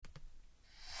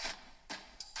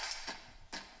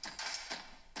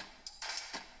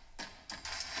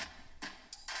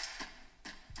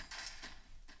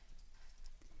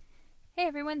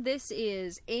everyone, this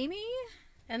is Amy.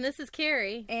 And this is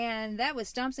Carrie. And that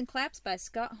was Stomps and Claps by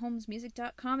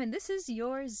ScottHolmesMusic.com. And this is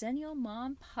your Zennial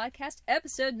Mom Podcast,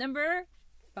 episode number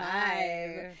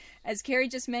 5. As Carrie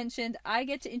just mentioned, I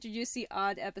get to introduce the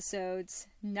odd episodes.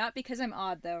 Not because I'm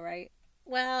odd, though, right?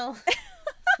 Well,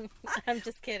 I'm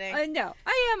just kidding. No,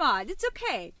 I am odd. It's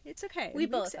okay. It's okay. We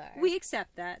both are. We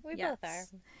accept that. We both are.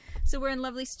 So we're in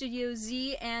lovely Studio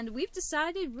Z, and we've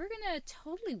decided we're going to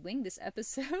totally wing this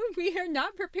episode. We are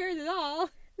not prepared at all.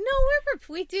 No,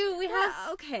 we do. We have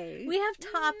okay. We have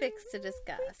topics to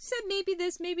discuss. We said maybe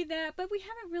this, maybe that, but we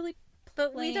haven't really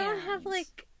But we don't have,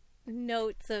 like,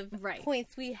 notes of right.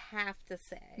 points we have to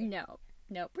say. No.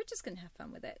 We're just going to have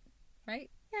fun with it, right?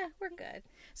 Yeah, we're good.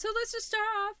 So let's just start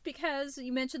off, because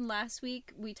you mentioned last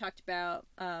week we talked about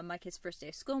my kid's first day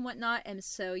of school and whatnot, and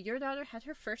so your daughter had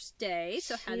her first day,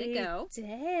 so how'd it go? She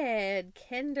did.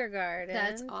 Kindergarten.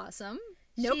 That's awesome.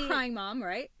 No crying mom,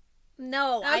 right?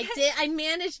 No, okay. I did. I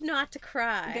managed not to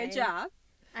cry. Good job.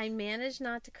 I managed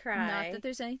not to cry. Not that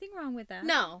there's anything wrong with that.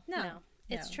 No.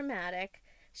 It's traumatic.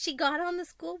 She got on the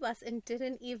school bus and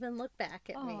didn't even look back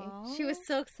at me. She was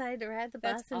so excited to ride the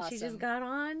bus, and awesome. She just got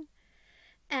on.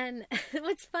 And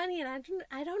what's funny, and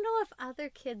I don't know if other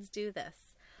kids do this.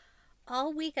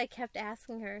 All week I kept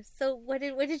asking her, so what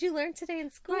did you learn today in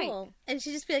school? Right. And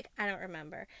she'd just be like, I don't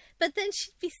remember. But then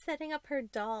she'd be setting up her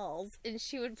dolls, and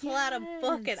she would pull out a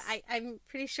book, and I'm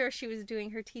pretty sure she was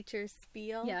doing her teacher's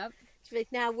spiel. Yep. She'd be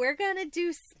like, now we're going to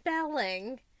do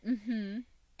spelling. Mm-hmm.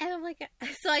 And I'm like,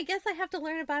 so I guess I have to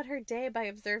learn about her day by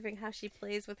observing how she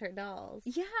plays with her dolls.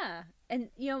 Yeah. And,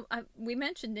 we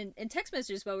mentioned in text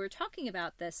messages while we were talking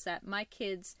about this that my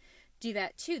kids do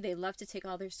that too. They love to take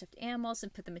all their stuffed animals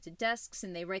and put them into desks,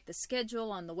 and they write the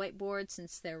schedule on the whiteboard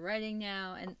since they're writing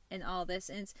now and all this.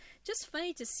 And it's just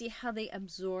funny to see how they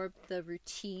absorb the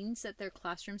routines that their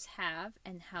classrooms have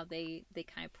and how they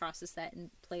kind of process that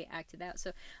and act it out.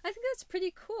 So I think that's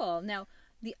pretty cool. Now,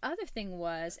 the other thing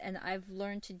was, and I've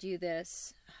learned to do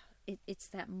this, it's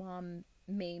that mom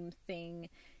meme thing.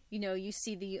 You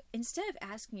see instead of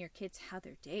asking your kids how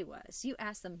their day was, you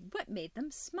ask them what made them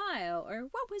smile or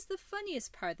what was the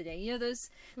funniest part of the day.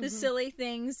 The silly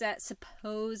things that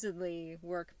supposedly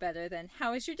work better than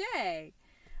how was your day?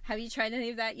 Have you tried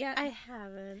any of that yet? I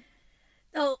haven't.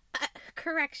 Oh,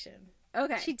 correction.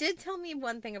 Okay. She did tell me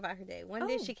one thing about her day. One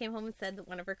day she came home and said that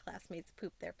one of her classmates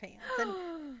pooped their pants.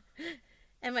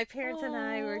 And my parents and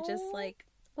I were just like,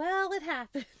 well, it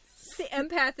happens. The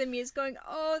empath in me is going,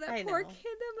 oh, that poor kid,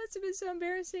 that must have been so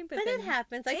embarrassing. But it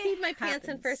happens. I peed my pants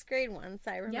in first grade once.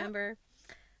 I remember.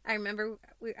 Yep. I remember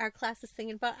our class was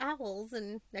singing about owls,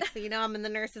 and next thing you know, I'm in the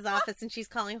nurse's office, and she's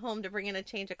calling home to bring in a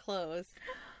change of clothes.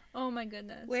 Oh, my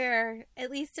goodness. Where,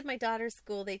 at least at my daughter's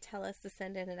school, they tell us to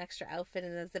send in an extra outfit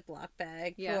in a Ziploc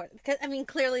bag. Yeah.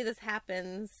 Clearly this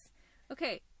happens.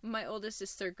 Okay, my oldest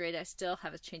is third grade. I still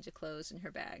have a change of clothes in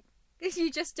her bag. You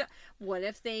just don't. What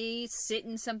if they sit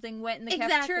in something wet in the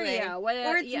cafeteria? Or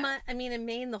it's in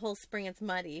Maine, the whole spring it's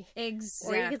muddy.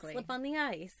 Exactly. Or you could slip on the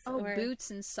ice. Or boots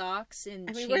and socks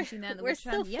and changing that in the We're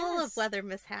so full of weather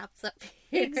mishaps up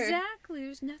here. Exactly.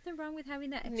 There's nothing wrong with having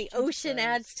that. And the ocean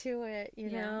adds to it,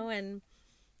 know, and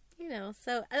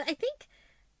so I think.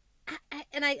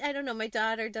 I don't know, my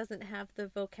daughter doesn't have the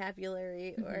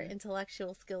vocabulary or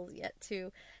intellectual skills yet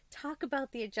to talk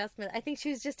about the adjustment. I think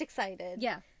she was just excited.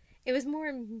 Yeah. It was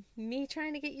more me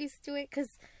trying to get used to it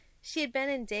because she had been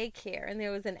in daycare and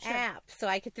there was an app, so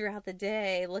I could throughout the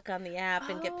day look on the app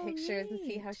and get pictures and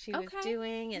see how she was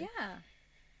doing.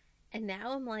 And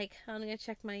now I'm like, I'm going to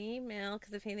check my email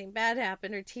because if anything bad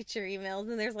happened, or teacher emails,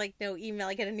 and there's like no email.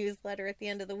 I get a newsletter at the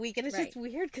end of the week, and it's just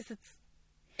weird because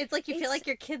it's like you feel like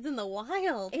your kid's in the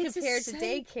wild compared to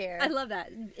daycare. I love that.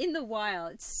 In the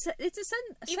wild. It's a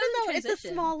sudden Even though transition. It's a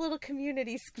small little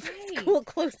community school,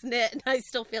 close-knit, and I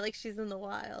still feel like she's in the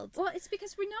wild. Well, it's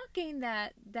because we're not getting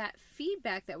that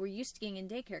feedback that we're used to getting in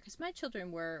daycare, because my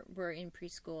children were in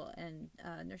preschool and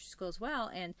nursery school as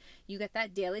well, and you get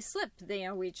that daily slip.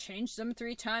 We changed them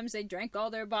 3 times, they drank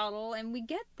all their bottle, and we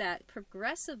get that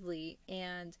progressively,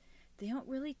 and they don't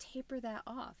really taper that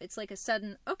off. It's like a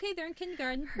sudden, okay, they're in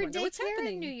kindergarten. Her daycare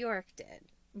in New York did.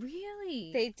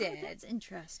 Really? They did. Oh, that's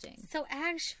interesting. So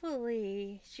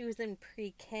actually, she was in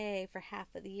pre-K for half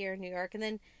of the year in New York, and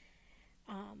then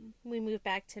we moved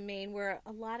back to Maine, where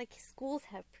a lot of schools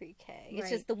have pre-K. It's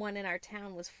just the one in our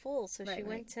town was full, so she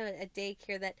went to a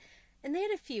daycare that. And they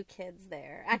had a few kids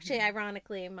there. Actually,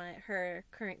 ironically, her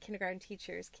current kindergarten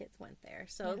teacher's kids went there.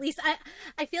 So at least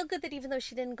I feel good that even though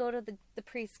she didn't go to the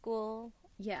preschool,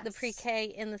 the pre-K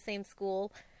in the same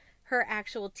school, her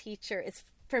actual teacher is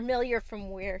familiar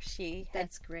from where she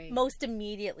That's great. most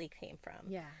immediately came from.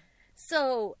 Yeah.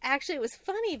 So actually it was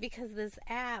funny because this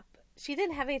app, she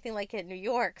didn't have anything like it in New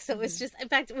York. So it was just, in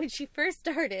fact, when she first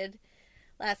started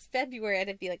last February,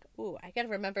 I'd be like, ooh, I got to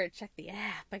remember to check the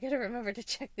app. I got to remember to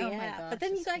check the app. Gosh, but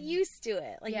then you got funny. used to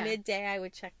it. Like midday, I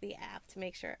would check the app to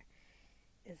make sure,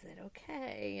 is it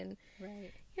okay? And,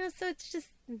 so it's just,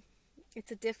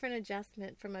 it's a different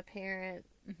adjustment from a parent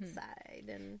side.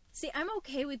 And see, I'm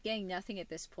okay with getting nothing at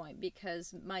this point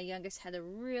because my youngest had a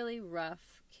really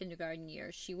rough kindergarten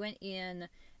year. She went in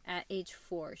at age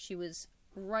 4. She was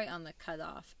right on the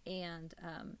cutoff, and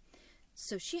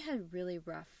so she had a really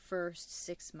rough first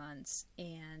 6 months,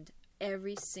 and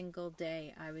every single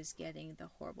day I was getting the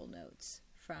horrible notes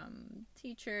from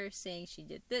teacher saying she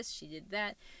did this, she did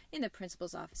that, in the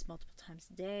principal's office multiple times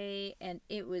a day, and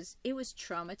it was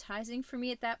traumatizing for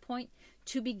me at that point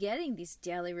to be getting these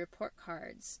daily report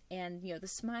cards and the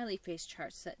smiley face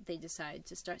charts that they decided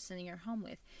to start sending her home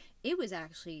with. It was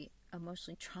actually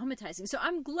emotionally traumatizing. So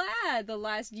I'm glad the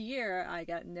last year I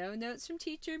got no notes from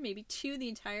teacher, maybe 2 the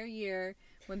entire year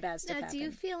when bad stuff happened. Do you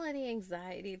feel any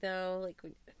anxiety though? Like,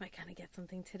 am I gonna get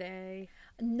something today?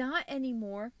 Not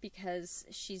anymore because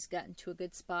she's gotten to a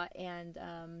good spot, and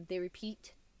they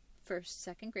repeat first,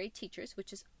 second grade teachers,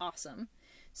 which is awesome.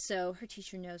 So her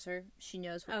teacher knows her. She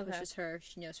knows what pushes her.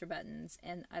 She knows her buttons,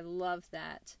 and I love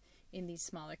that. In these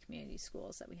smaller community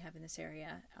schools that we have in this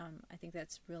area, I think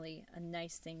that's really a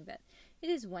nice thing, that it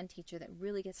is one teacher that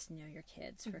really gets to know your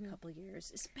kids for a couple of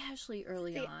years, especially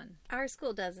early on. Our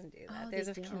school doesn't do that. There's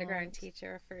a kindergarten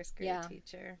teacher, a first grade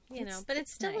teacher, but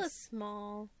it's still nice. A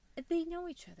small. They know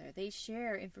each other. They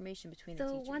share information between the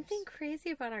teachers. The one thing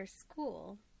crazy about our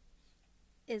school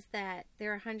is that there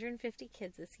are 150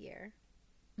 kids this year,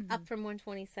 up from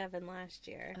 127 last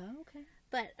year. Oh, okay.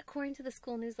 But according to the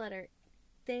school newsletter,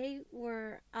 they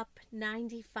were up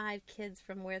 95 kids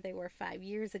from where they were 5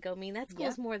 years ago. I mean, that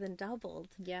school's more than doubled.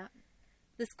 Yeah.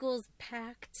 The school's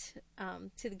packed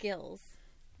to the gills.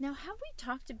 Now, have we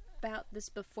talked about this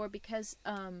before? Because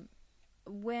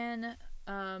when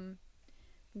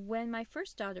my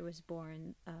first daughter was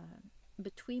born,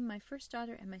 between my first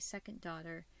daughter and my second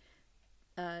daughter,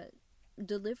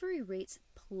 delivery rates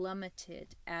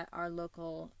plummeted at our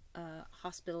local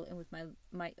hospital and with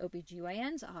my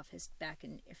OBGYN's office back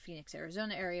in Phoenix,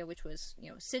 Arizona area, which was,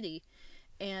 city.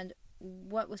 And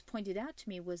what was pointed out to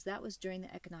me was that was during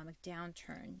the economic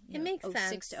downturn. It makes sense.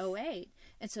 06 to 08.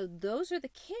 And so those are the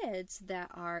kids that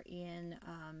are in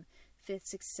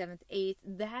 5th, 6th, 7th, 8th,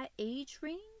 that age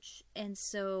range. And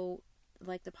so,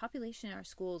 like, the population in our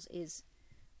schools is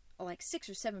like 6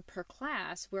 or 7 per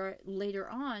class, where later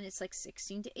on it's like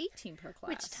 16 to 18 per class.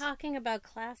 Which, talking about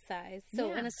class size,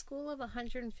 so in a school of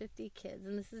 150 kids,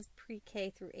 and this is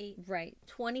pre-K through 8, right,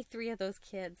 23 of those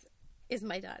kids is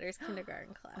my daughter's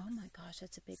kindergarten class. Oh my gosh,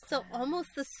 that's a big class. So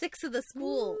almost the 6th of the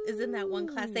school is in that one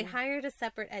class. They hired a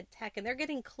separate ed tech, and they're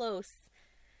getting close.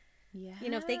 Yeah.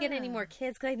 If they get any more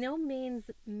kids, because I know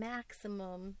Maine's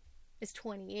maximum is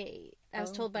 28. I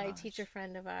was told by a teacher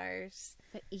friend of ours.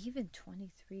 But even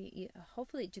 23,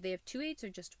 hopefully, do they have 2 aides or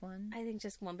just one? I think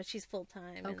just one, but she's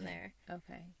full-time in there.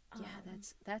 Okay. Yeah,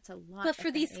 that's a lot. But for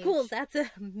these schools, that's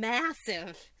a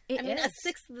massive. A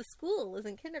 6th of the school is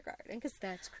in kindergarten. Because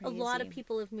that's crazy. A lot of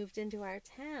people have moved into our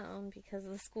town because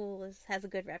the school has a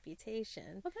good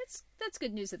reputation. Well, that's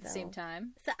good news at the same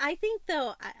time. So I think,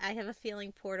 though, I have a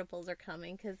feeling portables are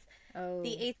coming because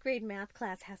the 8th grade math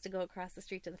class has to go across the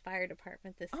street to the fire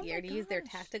department this year to use their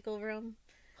tactical room.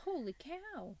 Holy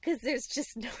cow. Because there's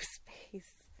just no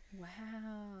space. Wow.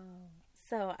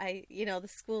 So the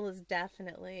school is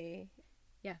definitely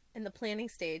in the planning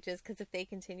stages, because if they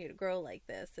continue to grow like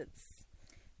this,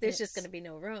 there's just going to be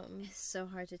no room. It's so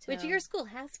hard to tell. Which your school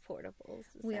has portables.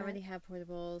 We already have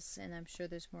portables, and I'm sure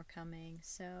there's more coming.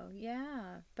 So,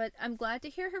 yeah. But I'm glad to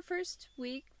hear her first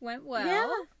week went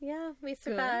well. Yeah, we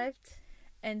survived. Good.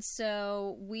 And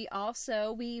so we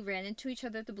ran into each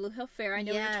other at the Blue Hill Fair. I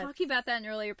know we were talking about that in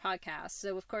earlier podcasts.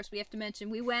 So, of course, we have to mention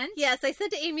we went. Yes, I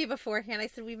said to Amy beforehand, I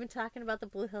said, we've been talking about the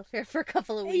Blue Hill Fair for a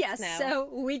couple of weeks now. Yes, so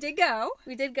we did go.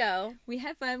 We did go. We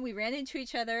had fun. We ran into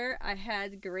each other. I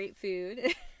had great food.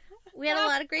 We had a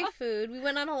lot of great food. We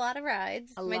went on a lot of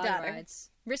rides. My daughter.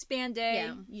 Wristband day.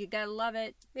 Yeah. You gotta love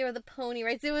it. There were the pony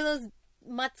rides. There were those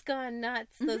Mutts Gone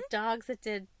Nuts, those dogs that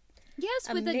did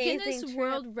Yes, with the Guinness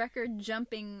World Record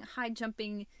high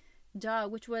jumping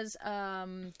dog, which was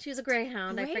she was a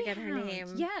greyhound. I forget her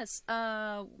name. Yes,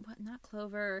 not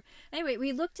Clover. Anyway,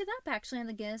 we looked it up actually on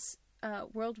the Guinness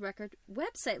world record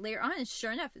website later on. And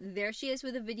sure enough, there she is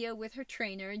with a video with her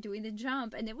trainer doing the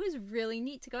jump. And it was really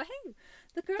neat to go, hey,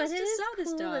 the girls just saw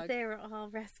this dog. But it is cool that they were all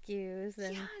rescues.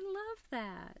 And yeah, I love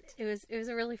that. It was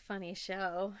a really funny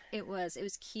show. It was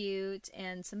cute.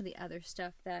 And some of the other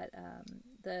stuff that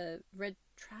the Red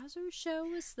Trousers show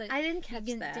was that I didn't catch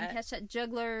didn't catch that.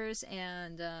 Jugglers,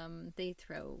 and they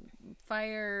throw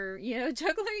fire,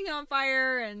 juggling on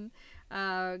fire and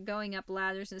going up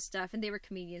ladders and stuff, and they were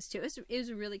comedians too. It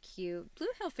was really cute. Blue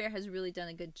Hill Fair has really done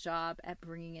a good job at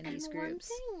bringing in these groups.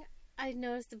 One thing I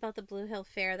noticed about the Blue Hill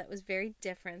Fair that was very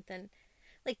different than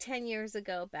like 10 years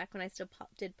ago, back when I still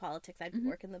did politics, I'd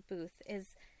work in the booth,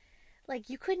 is like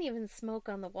you couldn't even smoke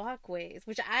on the walkways,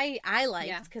 which I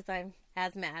liked because I'm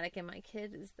asthmatic and my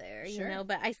kid is there,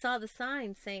 but I saw the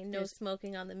sign saying no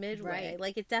smoking on the midway. Right.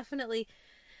 Like it definitely,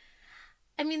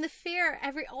 I mean, the fair,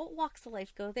 all walks of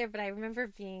life go there, but I remember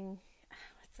being,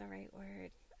 what's the right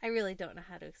word? I really don't know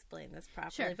how to explain this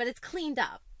properly, but it's cleaned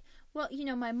up. Well,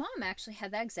 my mom actually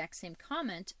had that exact same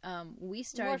comment. We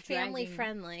started more family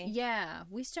friendly. Yeah,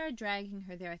 we started dragging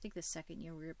her there. I think the second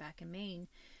year we were back in Maine,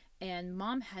 and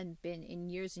Mom hadn't been in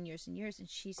years and years and years, and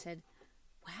she said,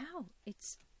 "Wow,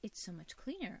 it's so much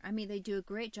cleaner. I mean, they do a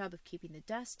great job of keeping the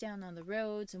dust down on the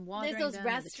roads and watering down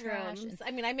the trash. I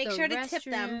mean, I make sure to tip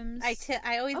them.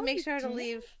 I always make sure to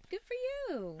leave. Good for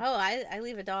you. Oh, I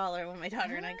leave $1 when my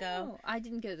daughter and I go. I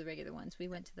didn't go to the regular ones. We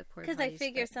went to the porta potties. Because I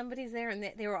figure somebody's there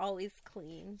and they were always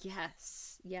clean.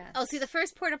 Yes. Oh, see, the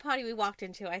first porta potty we walked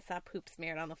into, I saw poop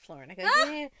smeared on the floor. And I go,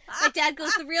 yeah. My dad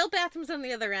goes, the real bathroom's on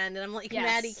the other end. And I'm like,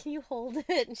 Maddie, can you hold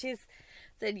it? And she's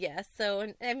said yes. So,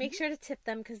 and I make sure to tip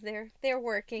them because they're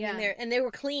working and they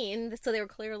were clean, so they were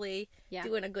clearly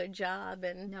doing a good job.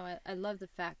 And no, I love the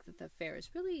fact that the fair is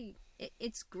really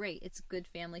it's great. It's good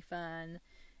family fun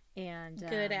and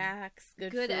good acts,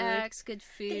 good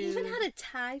food. They even had a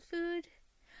Thai food.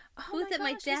 Oh my gosh,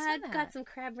 my dad got some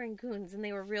crab rangoons, and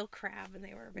they were real crab, and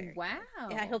they were very wow.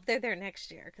 Good. Yeah, I hope they're there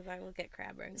next year because I will get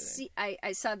crab rangoons. See, I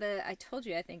saw I told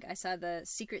you, I think I saw the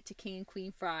Secret to King and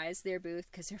Queen fries, their booth,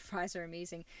 because their fries are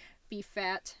amazing. Beef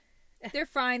fat. They're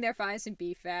frying their fries in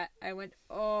beef fat. I went,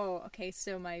 oh, okay,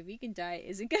 so my vegan diet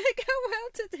isn't going to go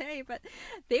well today, but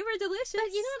they were delicious.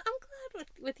 But you know what? I'm glad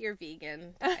with your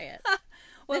vegan diet.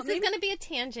 Well, this is going to be a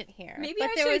tangent here. Maybe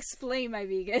I should explain my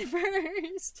vegan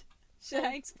first. Should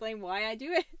I explain why I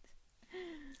do it?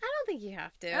 I don't think you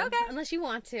have to. Okay. Unless you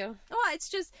want to. Oh, it's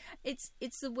just, it's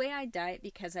the way I diet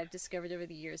because I've discovered over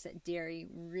the years that dairy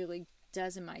really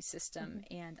does in my system,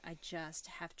 and I just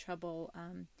have trouble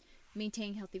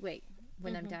maintaining healtly weight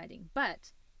when I'm dieting.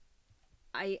 But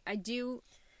I do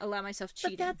allow myself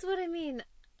cheating. But that's what I mean.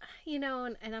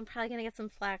 And I'm probably going to get some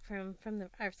flack from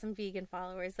some vegan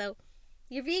followers. So,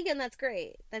 you're vegan, that's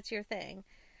great. That's your thing.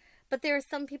 But there are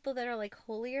some people that are like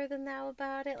holier than thou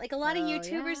about it. Like a lot of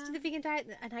YouTubers do the vegan diet.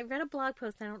 And I read a blog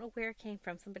post, and I don't know where it came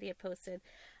from. Somebody had posted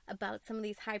about some of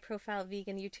these high profile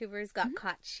vegan YouTubers got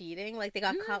caught cheating. Like they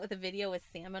got caught with a video with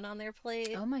salmon on their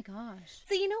plate. Oh my gosh.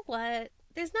 So you know what?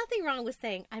 There's nothing wrong with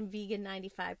saying I'm vegan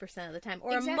 95% of the time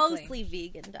or a mostly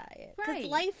vegan diet. Because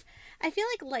I feel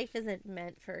like life isn't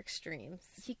meant for extremes.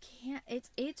 You can't,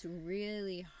 it's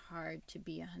really hard to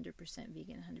be 100%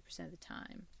 vegan 100% of the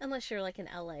time. Unless you're like in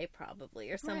LA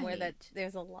probably or somewhere that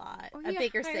there's a lot, or a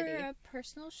bigger city. Or a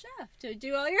personal chef to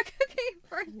do all your cooking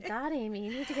for you. God, Amy,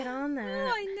 you need to get on that.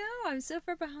 Oh, I know. I'm so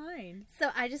far behind. So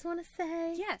I just want to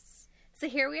say. Yes. So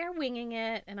here we are winging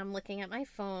it, and I'm looking at my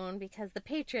phone because the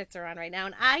Patriots are on right now,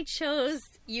 and I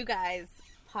chose you guys,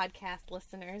 podcast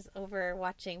listeners, over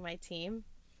watching my team.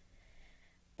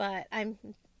 But I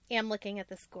am looking at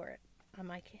the score on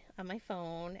my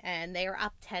phone, and they are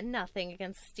up 10-0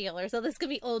 against the Steelers. So this could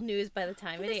be old news by the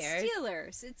time it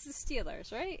airs. It's the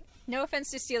Steelers, right? No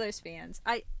offense to Steelers fans.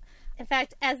 In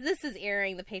fact, as this is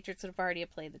airing, the Patriots would have already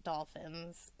played the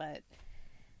Dolphins, but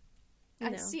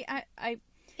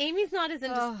Amy's not as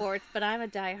into sports, but I'm a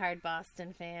diehard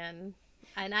Boston fan.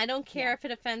 And I don't care if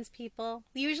it offends people.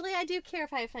 Usually I do care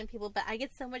if I offend people, but I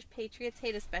get so much Patriots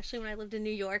hate, especially when I lived in New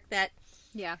York, that...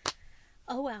 Yeah.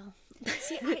 Oh, well.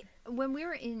 See, when we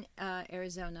were in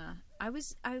Arizona, I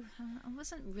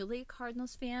wasn't really a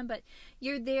Cardinals fan, but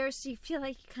you're there, so you feel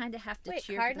like you kind of have to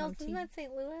cheer Cardinals, for isn't that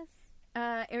St. Louis?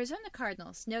 Arizona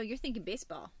Cardinals. No, you're thinking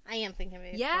baseball. I am thinking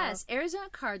baseball. Yes, Arizona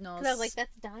Cardinals. Because I was like,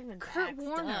 that's Diamondbacks. Kurt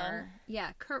Warner.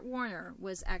 Yeah, Kurt Warner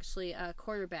was actually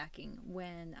quarterbacking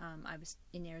when I was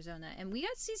in Arizona. And we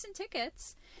got season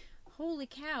tickets. Holy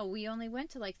cow, we only went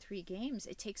to like 3 games.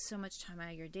 It takes so much time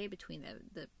out of your day between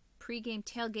the pregame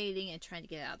tailgating and trying to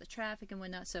get out of the traffic and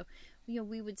whatnot. So,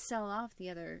 we would sell off the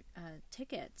other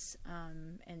tickets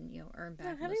and, earn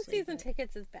back. Having season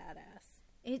tickets is badass.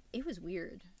 It was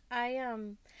weird.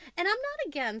 And I'm not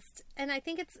against, and I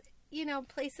think it's,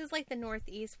 places like the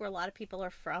Northeast where a lot of people are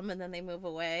from and then they move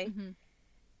away. Mm-hmm.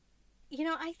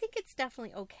 I think it's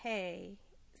definitely okay.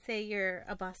 Say you're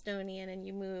a Bostonian and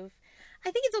you move.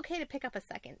 I think it's okay to pick up a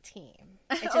second team.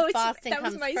 It's just Boston that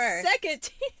comes was my first. second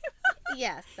team.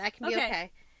 Yes, that can be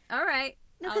okay. All right.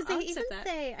 No, because they even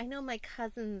say, I know my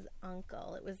cousin's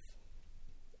uncle, it was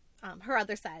her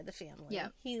other side of the family. Yeah.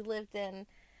 He lived in,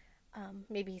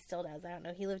 maybe he still does, I don't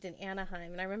know. He lived in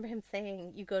Anaheim. And I remember him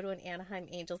saying, you go to an Anaheim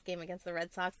Angels game against the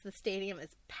Red Sox, the stadium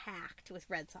is packed with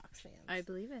Red Sox fans. I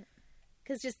believe it.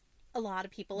 Because just a lot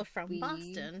of people are from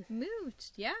Boston.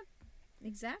 Moved. Yeah,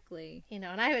 exactly. And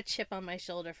I have a chip on my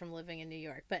shoulder from living in New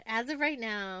York. But as of right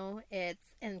now, it's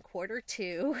in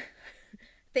Q2.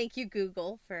 Thank you,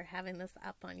 Google, for having this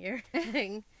up on your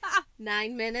thing.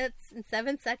 9 minutes and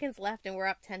 7 seconds left, and we're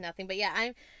up 10-0. But yeah,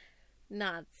 I'm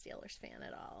not a Steelers fan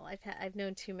at all. I've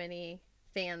known too many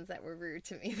fans that were rude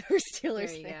to me that were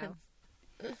Steelers fans.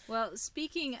 Well,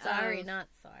 speaking sorry, not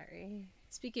sorry.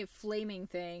 Speaking of flaming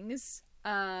things,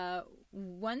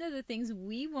 one of the things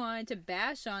we wanted to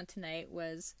bash on tonight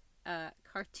was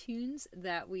cartoons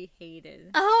that we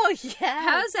hated. Oh yeah.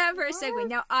 How's that for a segue?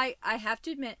 Now I have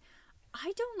to admit,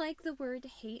 I don't like the word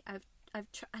hate. I've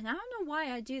and I don't know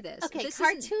why I do this. Okay, this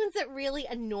cartoons that really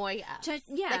annoy us.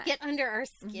 That get under our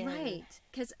skin. Right.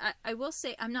 Because I will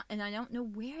say, I'm not, and I don't know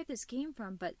where this came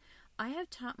from, but I have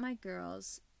taught my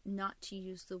girls not to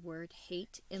use the word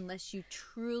hate unless you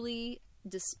truly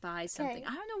despise something.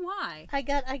 I don't know why. I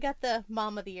got the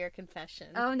Mom of the Year confession.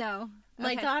 Oh no.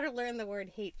 My daughter learned the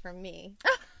word hate from me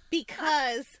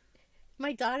because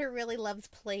my daughter really loves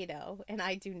Play-Doh and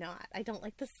I do not. I don't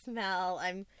like the smell.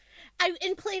 In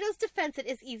Play-Doh's defense, it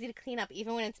is easy to clean up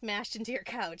even when it's mashed into your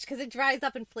couch because it dries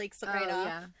up and flakes right off.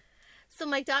 Yeah. So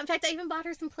my daughter, in fact, I even bought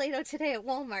her some Play-Doh today at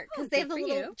Walmart because they have the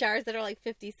little jars that are like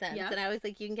 50 cents. Yep. And I was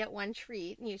like, you can get one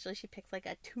treat. And usually she picks like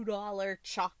a $2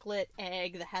 chocolate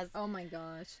egg that has... Oh my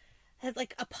gosh. Has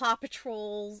like a Paw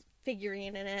Patrol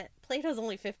figurine in it. Play-Doh's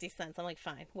only 50 cents. I'm like,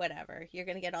 fine, whatever. You're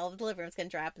going to get all of the liver. It's going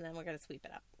to drop and then we're going to sweep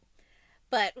it up.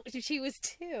 But she was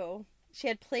 2. She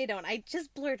had Play-Doh and I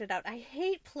just blurted out, I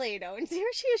hate Play-Doh. And here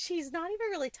she is. She's not even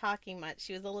really talking much.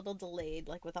 She was a little delayed,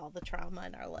 like with all the trauma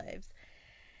in our lives.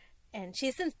 And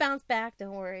she's since bounced back.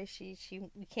 Don't worry,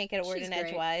 we can't get a word in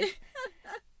edgewise.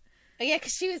 Oh, yeah,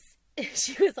 because she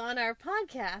was on our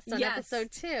podcast on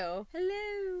episode 2.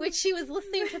 Hello. Which she was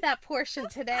listening to that portion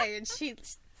today, and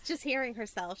she's just hearing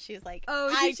herself. She's like,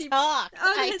 "Oh, I talked.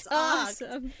 Oh, that's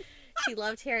awesome." She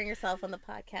loved hearing herself on the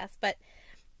podcast, but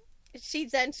she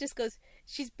then just goes.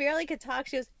 She's barely could talk.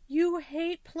 She goes, "You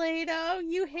hate Play-Doh.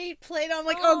 You hate Play-Doh." I'm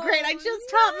like, "Oh, great! I just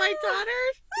taught my daughter."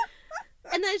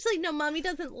 And then she's like, no, Mommy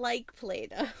doesn't like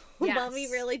Play-Doh. Yes. Mommy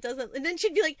really doesn't. And then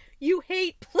she'd be like, you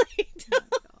hate Play-Doh.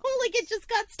 Oh like it just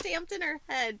got stamped in her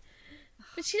head.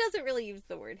 But she doesn't really use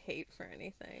the word hate for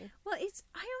anything. Well, I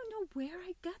don't know where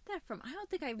I got that from. I don't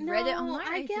think I read it online.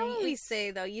 I get what we say,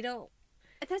 though. You don't.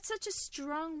 That's such a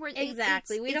strong word.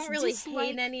 Exactly. We don't really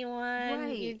hate anyone.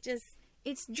 Right. You just.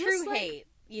 It's true hate.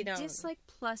 You don't. Dislike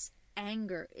plus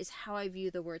anger is how I view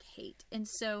the word hate. And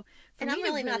so and I'm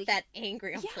really not that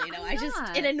angry on Play-Doh.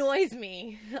 It annoys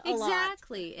me a lot.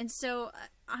 Exactly. And so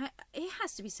it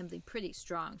has to be something pretty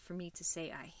strong for me to say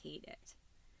I hate it.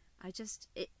 I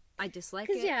dislike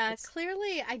it. Yeah,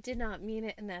 clearly I did not mean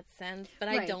it in that sense, but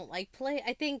I don't like But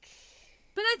I think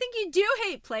you do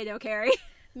hate Play-Doh, Carrie.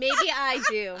 Maybe I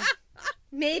do.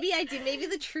 Maybe I do. Maybe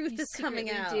the truth is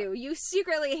coming out. You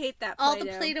secretly hate that Play-Doh. All the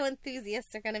Play-Doh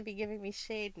enthusiasts are going to be giving me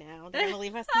shade now. They're going to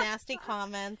leave us nasty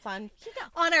comments on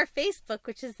our Facebook,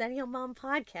 which is Zennial Mom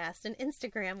Podcast, and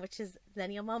Instagram, which is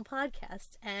Zennial Mom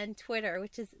Podcast, and Twitter,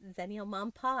 which is Zennial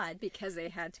Mom Pod. Because they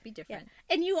had to be different.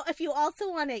 Yeah. And if you also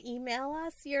want to email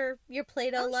us your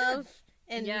Play-Doh love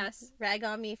and rag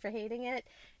on me for hating it,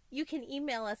 you can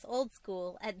email us old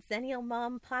school at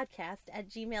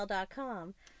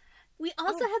zennialmompodcast@gmail.com. We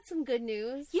also had some good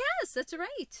news. Yes, that's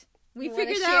right. We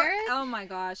figured out. Oh my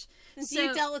gosh! So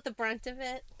you dealt with the brunt of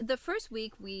it. The first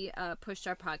week we pushed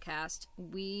our podcast,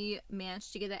 we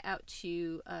managed to get it out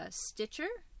to Stitcher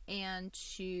and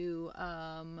to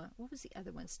what was the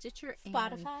other one? Stitcher and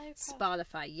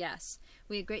Spotify. Yes,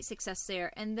 we had great success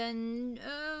there. And then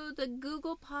the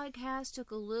Google podcast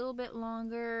took a little bit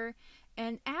longer,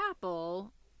 and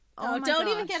Apple. Oh, don't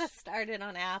even get us started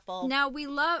on Apple. Now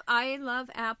I love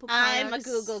Apple products. I'm a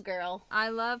Google girl. I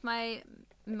love my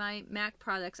Mac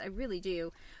products. I really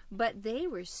do. But they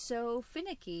were so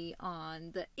finicky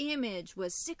on the image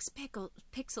was 6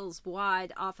 pixels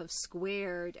wide off of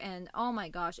squared. And oh my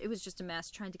gosh, it was just a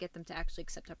mess trying to get them to actually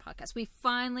accept our podcast. We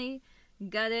finally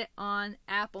got it on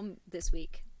Apple this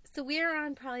week. So we're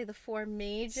on probably the 4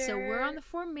 major. So we're on the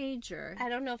 4 major. I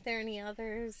don't know if there are any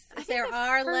others. I If think there I've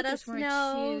are, heard let there's us one or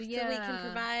know two, so yeah.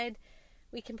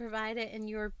 we can provide it in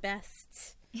your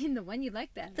best. In the one you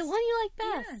like best. The one you like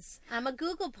best. Yes. I'm a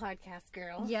Google podcast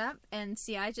girl. Yeah, and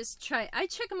see, I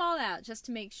check them all out just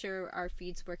to make sure our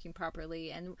feed's working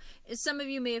properly. And some of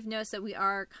you may have noticed that we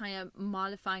are kind of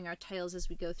modifying our titles as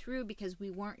we go through because we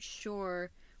weren't sure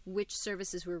which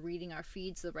services were reading our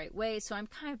feeds the right way. So I'm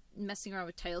kind of messing around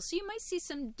with titles. So you might see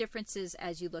some differences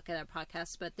as you look at our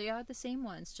podcasts, but they are the same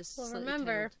ones. Just well, slightly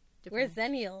remember, we're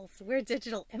different. Zennials. We're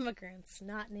digital immigrants,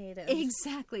 not natives.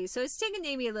 Exactly. So it's taken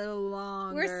Amy a little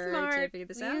longer We're smart. to figure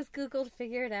this we out. use Google to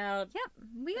figure it out. Yep,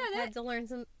 we got I it. had to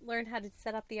learn how to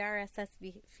set up the RSS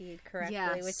feed correctly,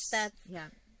 Yes. which that's yeah.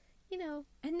 you know.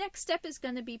 And next step is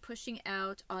going to be pushing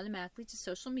out automatically to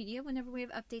social media whenever we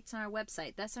have updates on our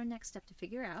website. That's our next step to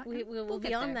figure out. We'll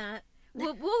be on that.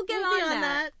 We'll get We'll be on on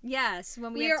that. Yes,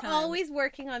 when we are have time. always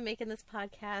working on making this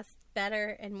podcast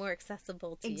better and more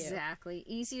accessible to you. Exactly.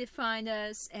 Easy to find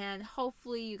us, and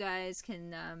hopefully you guys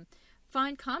can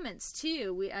find comments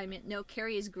too.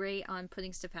 Carrie is great on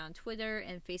putting stuff out on Twitter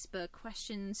and Facebook,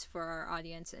 questions for our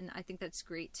audience, and I think that's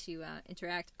great to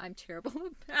interact. I'm terrible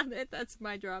about it. That's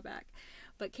my drawback.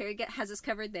 But Carrie has us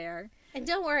covered there. And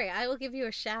don't worry, I will give you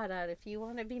a shout out if you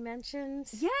want to be mentioned.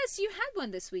 Yes, you had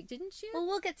one this week, didn't you? Well,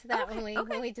 we'll get to that Okay,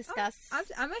 when we discuss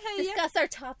I'm ahead of you. discuss our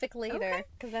topic later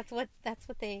because that's what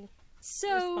they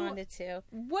responded to.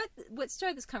 What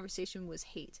started this conversation was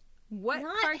hate. What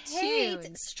Not cartoons?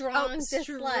 hate, strong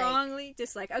dislike. Strongly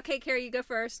dislike. Okay, Carrie, you go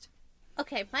first.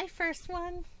 Okay, my first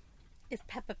one is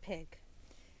Peppa Pig.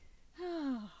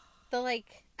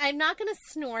 I'm not going to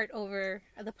snort over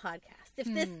the podcast. If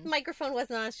this microphone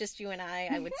wasn't on, it's just you and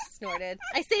I would snort it.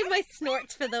 I save my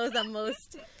snorts for those I'm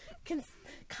most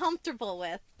comfortable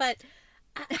with. But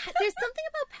there's something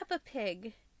about Peppa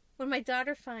Pig when my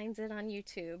daughter finds it on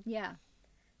YouTube. Yeah.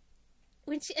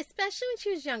 Especially when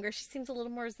she was younger, she seems a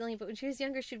little more resilient. But when she was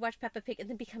younger, she'd watch Peppa Pig and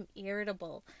then become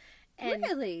irritable. And,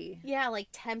 really? Yeah, like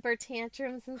temper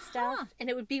tantrums and stuff. Huh. And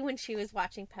it would be when she was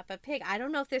watching Peppa Pig. I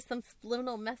don't know if there's some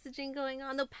subliminal messaging going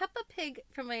on. Though Peppa Pig,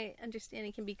 from my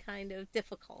understanding, can be kind of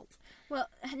difficult. Well,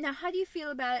 now how do you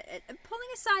feel about it? Pulling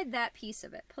aside that piece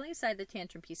of it, pulling aside the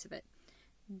tantrum piece of it,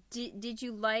 did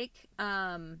you like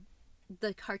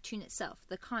the cartoon itself,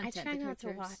 the content? I try the not to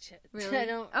characters? watch it. Really? I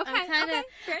don't. Okay. Fair enough.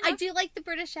 I do like the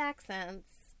British accents,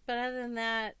 but other than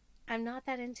that, I'm not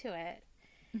that into it.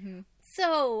 Mm-hmm.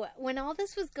 So when all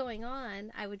this was going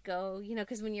on, I would go,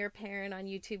 because when you're a parent on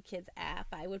YouTube Kids app,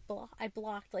 I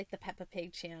blocked like the Peppa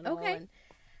Pig channel,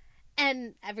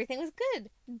 and everything was good.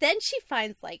 Then she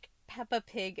finds like Peppa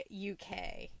Pig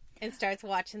UK and starts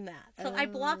watching that. So I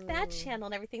blocked that channel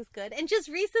and everything's good. And just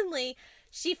recently,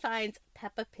 she finds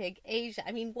Peppa Pig Asia.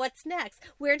 I mean, what's next?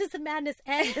 Where does the madness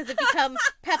end? Does it become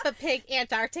Peppa Pig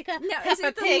Antarctica? No,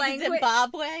 Peppa Pig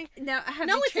Zimbabwe? No,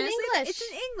 it's in English. It's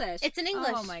in English. It's in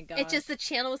English. Oh my god! It's just the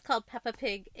channel was called Peppa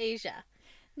Pig Asia.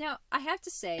 Now I have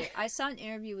to say, I saw an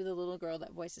interview with a little girl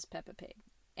that voices Peppa Pig.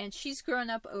 And she's grown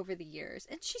up over the years.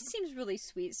 And she seems really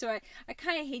sweet. So I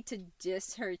kind of hate to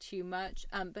diss her too much.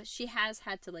 But she has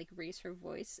had to, raise her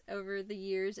voice over the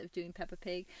years of doing Peppa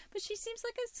Pig. But she seems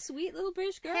like a sweet little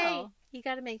British girl. Hey, you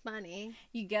gotta make money.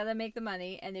 You gotta make the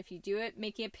money. And if you do it,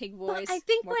 making a pig voice, I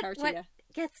think more power to you. What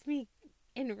gets me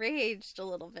enraged a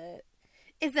little bit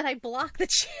is that I block the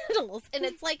channels, and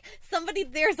it's like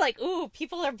there's ooh,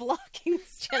 people are blocking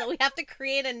this channel. We have to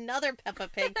create another Peppa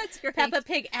Pig. That's great. Peppa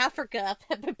Pig Africa,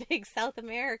 Peppa Pig South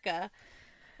America.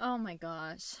 Oh my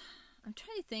gosh. I'm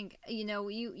trying to think,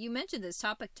 you mentioned this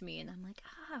topic to me, and I'm like,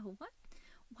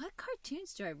 what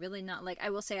cartoons do I really not like? I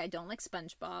will say I don't like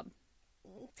SpongeBob.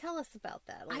 Tell us about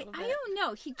that a little bit. I don't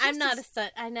know.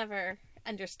 I never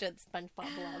understood SpongeBob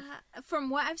love. From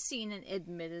what I've seen, and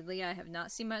admittedly I have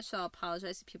not seen much, so I'll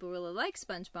apologize if people really like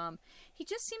SpongeBob. He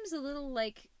just seems a little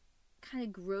kind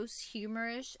of gross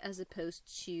humorish as opposed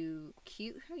to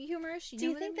cute humorish. Do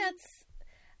you think that's...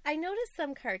 I noticed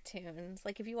some cartoons,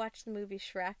 if you watch the movie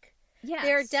Shrek, yes,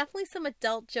 there are definitely some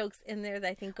adult jokes in there that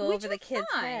I think go over the kids'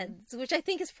 heads, which I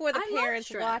think is for the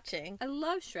parents watching. I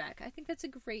love Shrek. I think that's a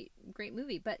great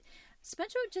movie, but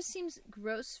SpongeBob just seems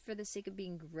gross for the sake of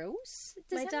being gross.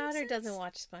 My daughter doesn't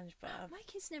watch SpongeBob. My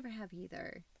kids never have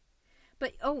either.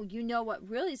 But, you know what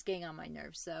really is getting on my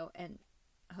nerves, though, and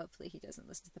hopefully he doesn't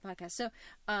listen to the podcast. So,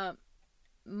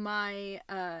 my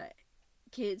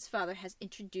kid's father has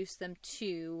introduced them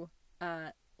to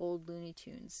old Looney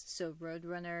Tunes. So,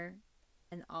 Roadrunner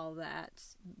and all that,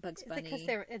 Bugs Bunny. Is it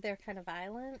because they're kind of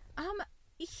violent?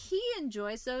 He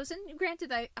enjoys those, and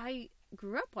granted, I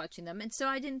grew up watching them, and so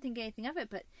I didn't think anything of it.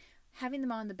 But having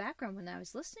them on in the background when I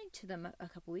was listening to them a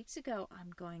couple weeks ago,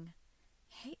 I'm going,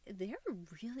 hey, they're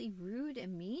really rude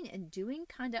and mean and doing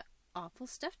kind of awful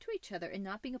stuff to each other and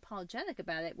not being apologetic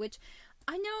about it, which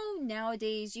I know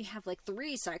nowadays you have like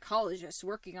 3 psychologists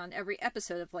working on every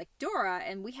episode of like Dora,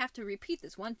 and we have to repeat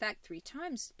this one fact 3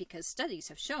 times because studies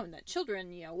have shown that children,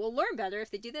 will learn better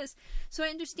if they do this. So I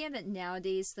understand that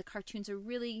nowadays the cartoons are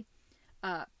really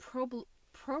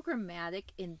programmatic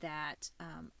in that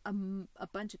a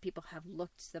bunch of people have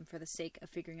looked to them for the sake of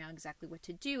figuring out exactly what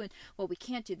to do, and well, we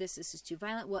can't do this is too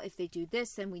violent. Well, if they do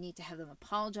this, then we need to have them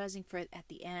apologizing for it at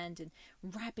the end and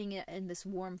wrapping it in this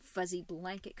warm fuzzy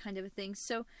blanket kind of a thing.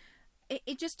 So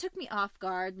it just took me off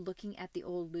guard looking at the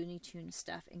old Looney Tunes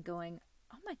stuff and going,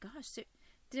 oh my gosh,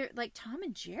 they're like Tom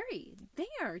and Jerry. They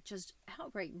are just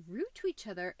outright rude to each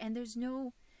other, and there's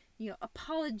no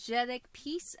apologetic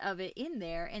piece of it in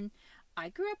there. And I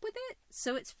grew up with it,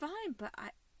 so it's fine, but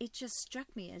it just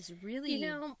struck me as really...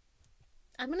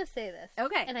 I'm going to say this.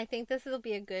 Okay. And I think this will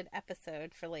be a good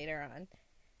episode for later on.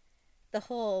 The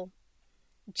whole,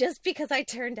 just because I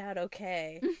turned out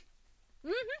okay.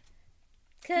 Mm-hmm.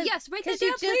 Yes, write that down,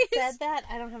 you just please. said that.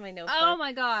 I don't have my notebook. Oh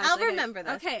my gosh. I'll remember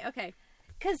this. Okay.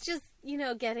 Because just,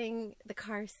 getting the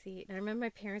car seat. And I remember my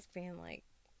parents being like,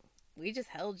 we just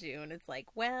held you. And it's like,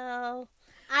 well...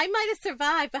 I might have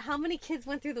survived, but how many kids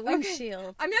went through the windshield?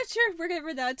 Okay. I'm not sure if we're going to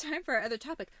run out of time for our other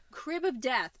topic. Crib of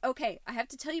death. Okay, I have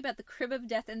to tell you about the crib of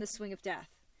death and the swing of death.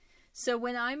 So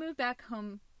when I moved back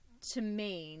home to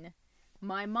Maine,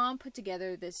 my mom put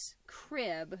together this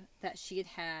crib that she had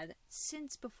had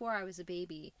since before I was a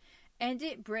baby. And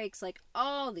it breaks like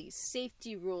all these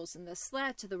safety rules, and the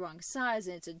slats are the wrong size,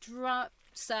 and it's a drop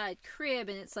side crib,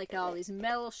 and it's like all these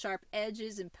metal sharp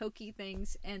edges and pokey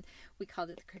things, and we called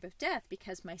it the crib of death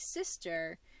because my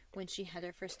sister, when she had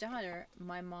her first daughter,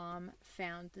 my mom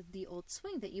found the old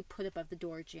swing that you put above the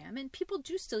door jamb, and people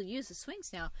do still use the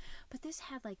swings now, but this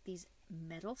had like these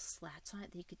metal slats on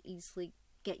it that you could easily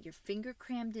get your finger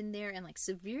crammed in there and like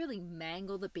severely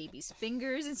mangle the baby's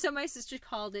fingers, and so my sister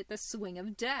called it the swing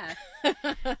of death.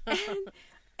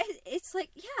 And it's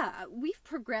like, yeah, we've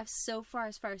progressed so far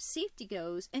as safety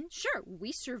goes, and sure,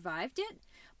 we survived it,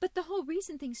 but the whole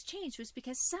reason things changed was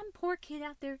because some poor kid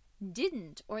out there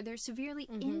didn't, or they're severely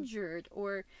injured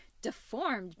or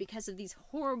deformed because of these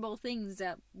horrible things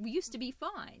that used to be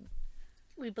fine.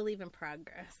 We believe in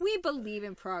progress. We believe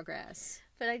in progress.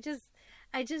 But I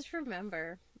just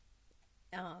remember,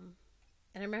 and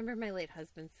I remember my late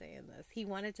husband saying this. He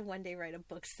wanted to one day write a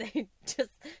book saying,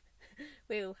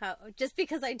 just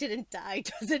because I didn't die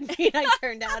doesn't mean I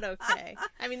turned out okay.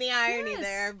 I mean, the irony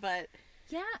there, but...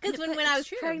 Yeah. Because when I was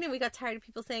pregnant, we got tired of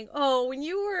people saying, oh, when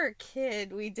you were a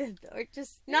kid, we did... Or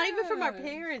just, not even from our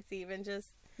parents, even, just...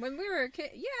 When we were a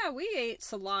kid, yeah, we ate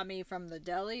salami from the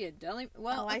deli at deli...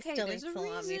 Well, I still eat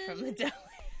salami from the deli.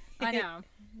 I know.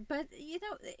 But,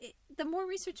 the more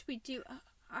research we do...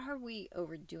 Are we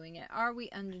overdoing it? Are we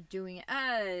underdoing it?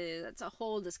 That's a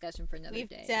whole discussion for another day.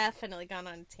 We've definitely gone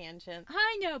on a tangent.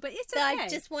 I know, but it's okay. I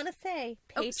just want to say,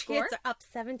 Patriots are up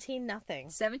 17-0.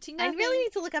 17-0? I really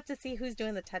need to look up to see who's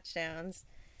doing the touchdowns.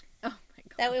 Oh, my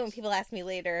God. That way when people ask me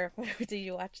later, did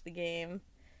you watch the game?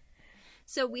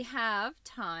 So we have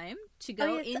time to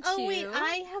go into... Oh, wait,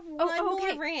 I have one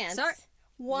more rant. Sorry.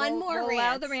 One more rant. We'll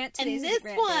allow the rant today. And this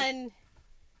one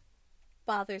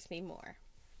bothers me more.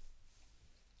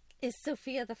 Is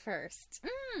Sophia the First.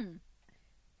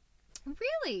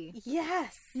 Really?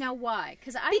 Yes. Now why?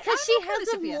 Because she has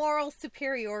a moral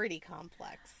superiority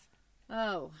complex.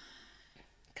 Oh.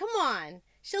 Come on.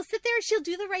 She'll sit there and she'll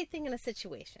do the right thing in a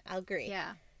situation. I'll agree.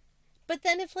 Yeah. But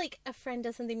then if, like, a friend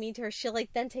does something mean to her, she'll,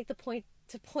 like, then take the point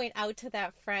to point out to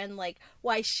that friend, like,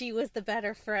 why she was the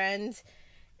better friend.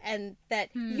 And that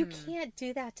you can't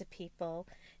do that to people.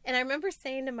 And I remember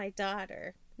saying to my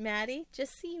daughter, Maddie,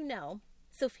 just so you know,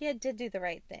 Sophia did do the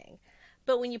right thing.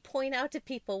 But when you point out to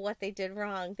people what they did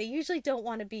wrong, they usually don't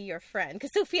want to be your friend.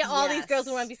 Because Sophia, all these girls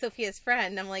want to be Sophia's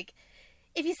friend. And I'm like,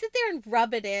 if you sit there and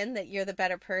rub it in that you're the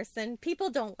better person,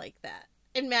 people don't like that.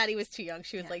 And Maddie was too young.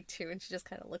 She was like 2, and she just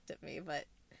kind of looked at me. But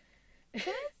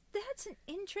that's an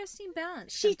interesting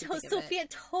balance. Sophia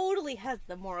totally has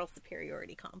the moral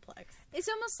superiority complex. It's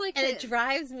almost like... And it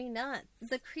drives me nuts.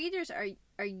 The creators are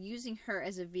using her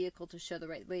as a vehicle to show the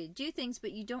right way to do things,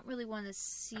 but you don't really want to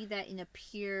see that in a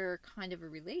pure kind of a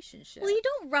relationship. Well, you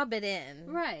don't rub it in.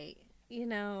 Right.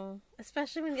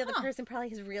 Especially when the other person probably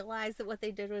has realized that what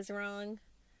they did was wrong.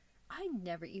 I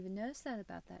never even noticed that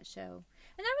about that show.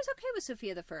 And I was okay with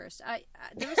Sophia the First.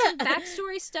 There was some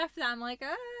backstory stuff that I'm like,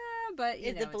 but,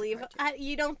 is it believable?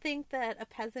 You don't think that a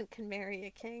peasant can marry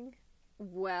a king?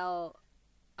 Well,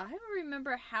 I don't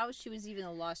remember how she was even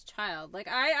a lost child. Like,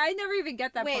 I never even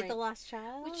get that point. Wait, the lost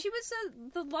child? But she was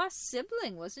the lost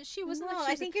sibling, wasn't she? Wasn't no, like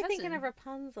she was I think a you're cousin. thinking of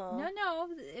Rapunzel. No,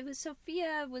 it was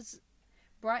Sophia was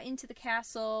brought into the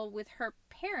castle with her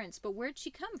parents, but where'd she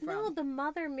come from? No,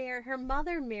 her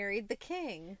mother married the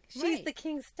king. She's Right. the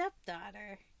king's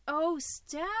stepdaughter. Oh,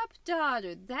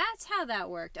 stepdaughter. That's how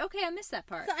that worked. Okay, I missed that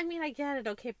part. So, I mean, I get it.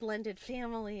 Okay, blended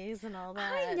families and all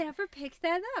that. I never picked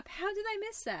that up. How did I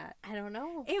miss that? I don't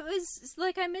know. It was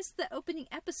like I missed the opening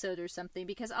episode or something,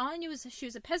 because all I knew was she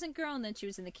was a peasant girl and then she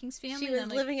was in the king's family. She was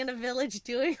living in a village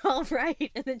doing all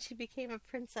right, and then she became a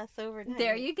princess overnight.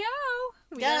 There you go.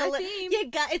 We got our theme.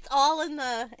 It's all in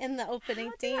the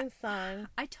opening theme song.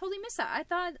 I totally missed that. I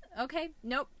thought, okay,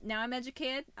 nope. Now I'm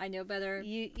educated. I know better.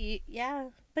 Yeah.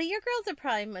 But your girls are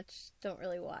probably don't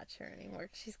really watch her anymore.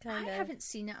 She's kind of. I haven't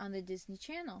seen it on the Disney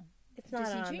Channel. It's not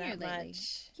Disney on Junior that lately.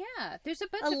 much. Yeah, there's a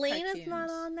bunch Elena's of cartoons. not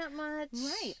on that much.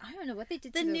 Right. I don't know what they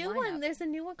did The to the new lineup. one, there's a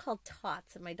new one called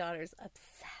Tots that my daughter's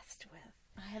obsessed with.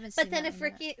 I haven't seen But then that if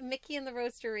one yet. Mickey and the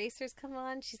Roadster Racers come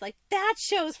on, she's like, that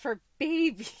show's for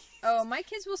babies. Oh, my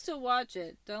kids will still watch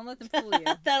it. Don't let them fool you.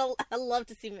 I love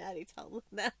to see Maddie tell them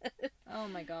that. Oh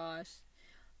my gosh.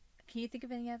 Can you think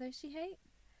of any others you hate?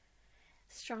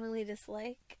 Strongly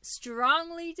dislike.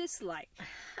 Strongly dislike.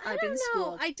 I I've been don't know.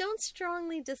 schooled. I don't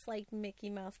strongly dislike Mickey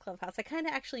Mouse Clubhouse. I kind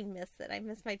of actually miss it. I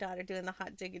miss my daughter doing the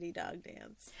hot diggity dog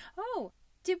dance. Oh,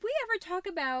 did we ever talk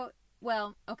about...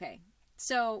 Well, okay.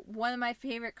 So, one of my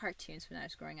favorite cartoons when I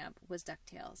was growing up was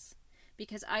DuckTales.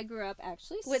 Because I grew up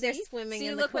actually... Where they're swimming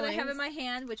in the look what I coins. have in my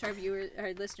hand, which our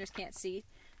listeners can't see.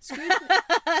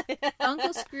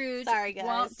 Uncle Scrooge, Sorry, guys.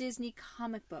 Walt Disney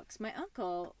comic books.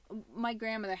 My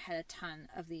grandmother had a ton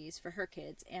of these for her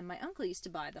kids, and my uncle used to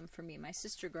buy them for me and my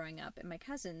sister growing up, and my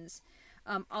cousins.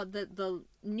 The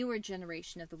newer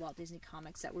generation of the Walt Disney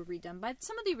comics that were redone by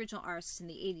some of the original artists in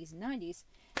the 80s and 90s.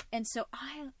 And so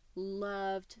I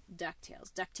loved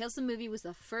DuckTales. DuckTales the movie was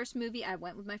the first movie I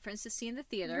went with my friends to see in the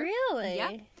theater. Really?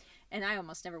 Yep. And I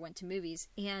almost never went to movies.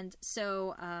 And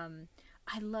so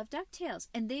I love DuckTales.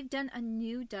 And they've done a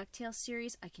new DuckTales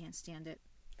series. I can't stand it.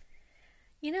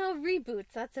 You know,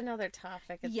 reboots, that's another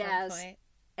topic at some point.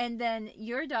 And then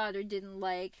your daughter didn't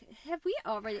like... Have we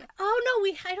already... Oh,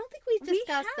 no, I don't think we've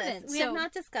discussed haven't. this. We have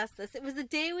not discussed this. It was the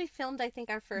day we filmed, I think,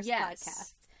 our first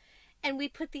podcast. And we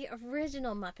put the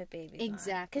original Muppet Babies on.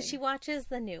 Exactly. Because she watches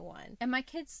the new one. And my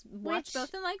kids watch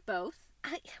both and like both.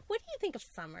 What do you think of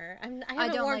summer? I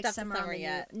haven't don't warmed like up summer to summer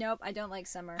yet. Nope, I don't like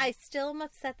summer. I still am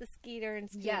upset the Skeeter and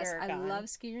Scooter Yes, are I gone. love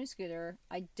Skeeter and Scooter.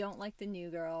 I don't like the new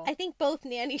girl. I think both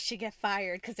nannies should get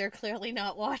fired because they're clearly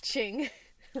not watching.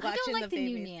 I don't like the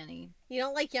babies. new nanny. You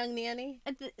don't like young nanny?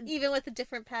 Even with the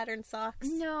different pattern socks?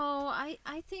 No, I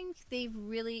think they've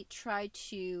really tried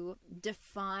to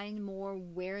define more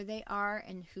where they are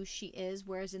and who she is,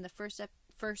 whereas in the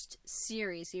first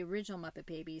series, the original Muppet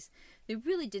Babies, they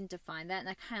really didn't define that, and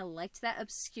I kind of liked that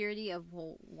obscurity of,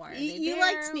 well, why are they You there?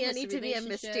 liked What's Nanny the to be a relationship?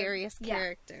 mysterious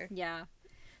character. Yeah.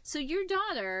 So your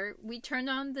daughter, we turned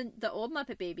on the old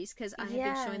Muppet Babies because I had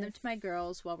been showing them to my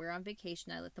girls while we were on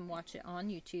vacation. I let them watch it on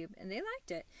YouTube, and they liked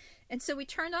it. And so we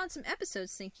turned on some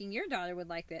episodes thinking your daughter would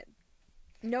like it.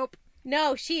 Nope.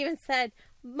 No, she even said,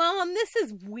 Mom, this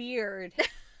is weird.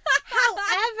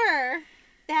 However,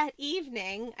 that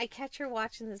evening, I catch her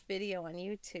watching this video on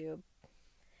YouTube.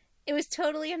 It was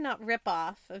totally a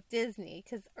rip-off of Disney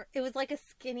because it was like a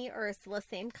skinny Ursula,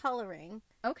 same coloring.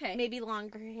 Okay. Maybe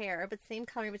longer hair, but same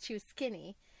coloring, but she was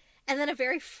skinny. And then a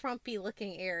very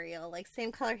frumpy-looking Ariel, like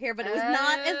same color hair, but it was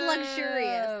not as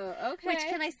luxurious. Okay. Which,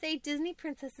 can I say, Disney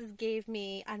princesses gave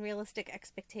me unrealistic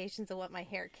expectations of what my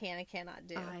hair can and cannot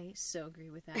do. I so agree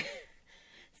with that.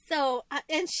 So,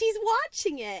 and she's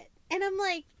watching it. And I'm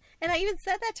like, and I even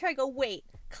said that to her, I go, wait,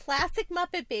 classic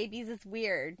Muppet Babies is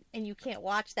weird, and you can't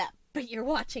watch that, but you're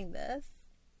watching this.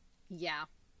 Yeah.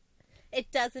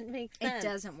 It doesn't make sense. It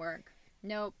doesn't work.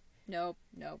 Nope.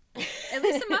 At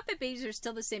least the Muppet Babies are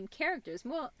still the same characters.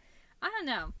 Well, I don't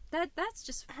know. That's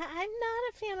just... I'm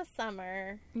not a fan of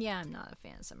Summer. Yeah, I'm not a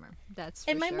fan of Summer. That's for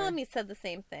And my sure. mommy said the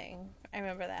same thing. I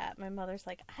remember that. My mother's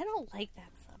like, I don't like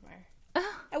that Summer.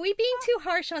 Are we being too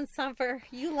harsh on Summer?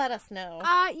 You let us know.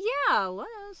 Yeah, let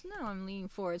us know. I'm leaning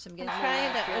forward, so I'm getting I'm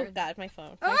trying to... scared. Oh, God, my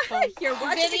phone. Oh, phone. you're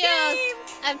watching the game!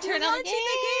 I'm turning on the game!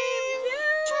 No!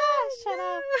 Ah, shut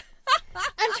up.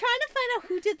 I'm trying to find out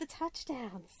who did the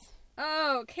touchdowns.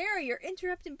 Oh, Carrie, you're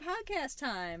interrupting podcast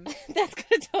time. That's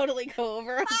gonna totally go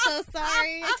over. I'm so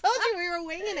sorry. I told you we were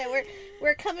winging it.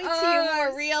 We're coming to you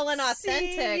more real and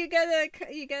authentic. See,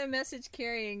 you gotta message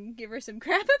Carrie and give her some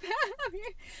crap about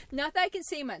it. Not that I can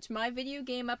say much. My video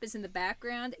game up is in the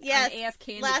background. Yes. I'm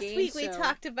AFK in Last the game. week we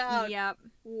talked about Yep.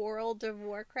 World of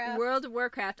Warcraft. World of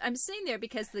Warcraft. I'm sitting there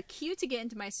because the queue to get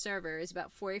into my server is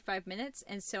about 45 minutes,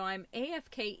 and so I'm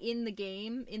AFK in the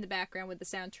game in the background with the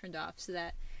sound turned off so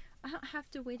that I don't have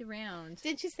to wait around.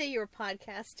 Didn't you say you were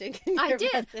podcasting? I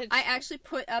did. Message? I actually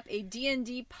put up a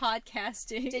D&D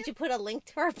podcasting. Did you put a link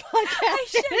to our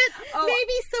podcast in it? Oh,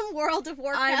 maybe some World of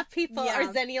Warcraft people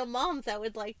or Xennial moms that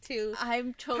would like to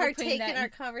I'm totally partake in our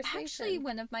conversation. Actually,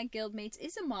 one of my guildmates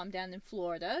is a mom down in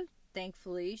Florida.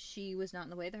 Thankfully, she was not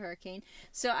in the way of the hurricane.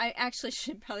 So I actually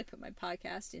should probably put my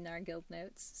podcast in our guild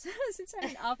notes. Since I'm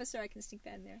an officer, I can stick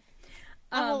that in there.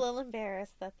 I'm a little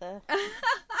embarrassed that the...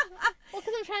 Well,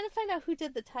 because I'm trying to find out who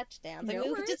did the touchdowns. No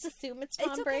we worries. could just assume it's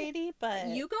Tom Brady, but...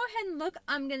 You go ahead and look.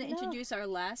 I'm going to introduce our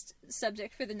last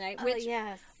subject for the night, which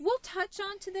yes. we'll touch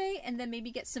on today, and then maybe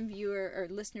get some viewer or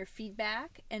listener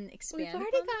feedback and expand. We've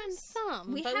already gotten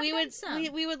some. We would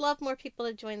some. We would love more people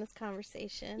to join this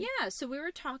conversation. Yeah, so we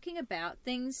were talking about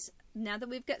things... Now that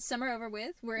we've got summer over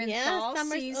with, we're in fall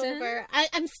summer's season. Over.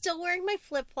 I'm still wearing my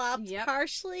flip-flops, Yep.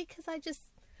 partially because I just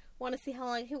want to see how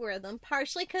long I can wear them,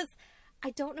 partially because I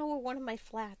don't know where one of my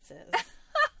flats is.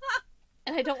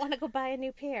 And I don't want to go buy a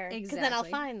new pair, because then I'll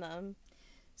find them.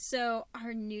 So,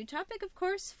 our new topic, of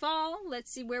course, fall.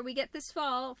 Let's see where we get this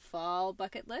fall. Fall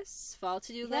bucket lists, fall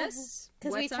to-do lists.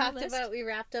 Because we talked about, we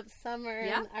wrapped up summer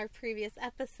in our previous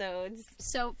episodes.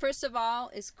 So, first of all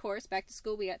is, of course, back to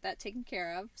school. We got that taken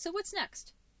care of. So, what's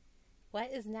next? What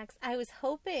is next? I was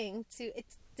hoping to...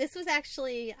 This was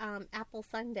actually Apple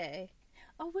Sunday.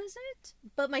 Oh, was it?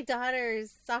 But my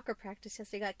daughter's soccer practice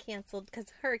yesterday got canceled because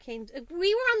hurricanes...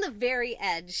 We were on the very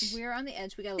edge. We were on the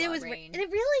edge. We got a lot of rain. And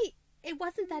it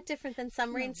wasn't that different than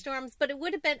some rainstorms, but it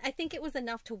would have been... I think it was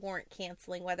enough to warrant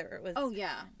canceling, whether it was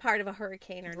part of a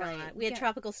hurricane or not. We had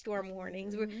tropical storm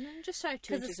warnings. Just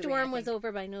because the storm was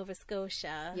over by Nova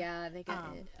Scotia. Yeah, they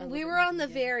got it. We were on the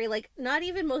very, not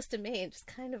even most of Maine, just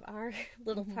kind of our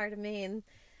little part of Maine.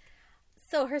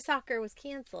 So her soccer was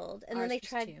canceled, and then they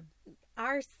tried...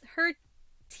 Her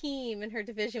team in her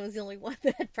division was the only one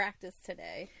that had practiced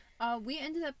today. We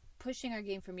ended up pushing our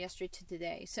game from yesterday to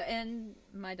today. So, and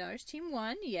my daughter's team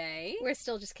won. Yay. We're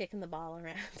still just kicking the ball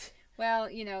around. Well,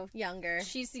 younger.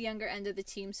 She's the younger end of the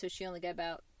team, so she only got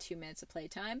about 2 minutes of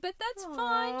playtime, but that's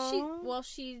fine.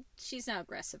 She's not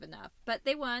aggressive enough, but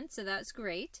they won, so that's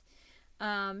great.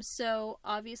 So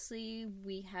obviously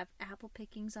we have apple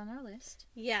pickings on our list.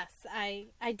 Yes, I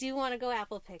do want to go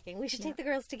apple picking. We should take the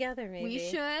girls together, maybe. We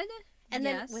should. And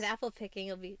then with apple picking,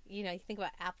 it'll be, you think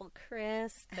about apple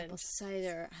crisp. Apple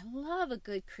cider. I love a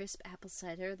good crisp apple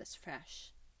cider that's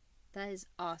fresh. That is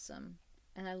awesome.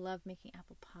 And I love making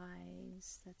apple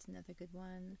pies. That's another good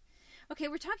one. Okay,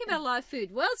 we're talking about a lot of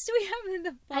food. What else do we have in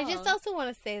the fall? I just also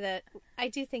want to say that I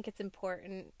do think it's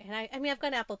important. And I mean, I've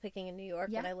gone apple picking in New York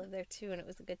when I lived there too, and it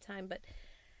was a good time. But,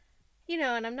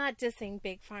 and I'm not dissing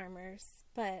big farmers,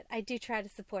 but I do try to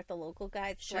support the local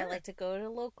guys. Sure. So I like to go to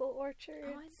local orchards.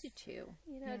 Oh, I do too.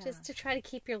 Just to try to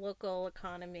keep your local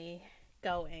economy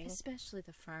going. Especially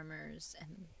the farmers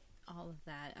and all of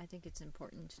that. I think it's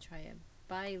important to try to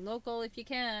buy local if you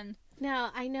can.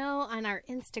 Now, I know on our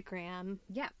Instagram...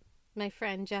 Yeah. My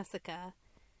friend Jessica.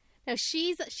 Now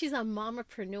she's a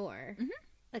momapreneur. Mm-hmm.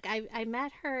 Like I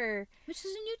met her, which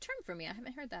is a new term for me. I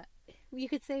haven't heard that. You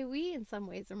could say we in some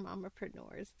ways are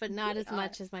momapreneurs, but not as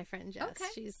much as my friend Jess.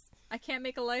 Okay. I can't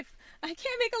make a living.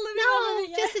 No,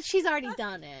 just that she's already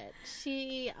done it.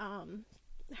 She,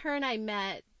 her and I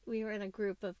met. We were in a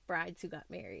group of brides who got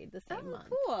married the same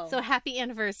month. Cool. So happy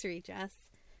anniversary, Jess,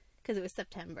 because it was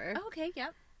September. Okay.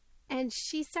 Yep. And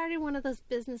she started one of those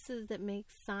businesses that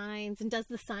makes signs and does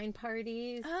the sign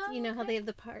parties. Oh, how they have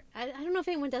the part. I don't know if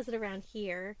anyone does it around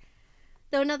here.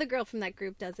 Though another girl from that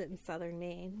group does it in southern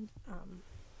Maine.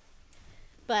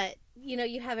 But,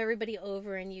 you have everybody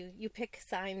over and you pick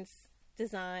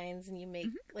designs, and you make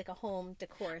like a home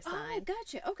decor sign. Oh,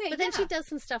 gotcha. Okay, But then she does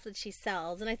some stuff that she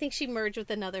sells. And I think she merged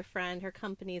with another friend. Her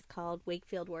company is called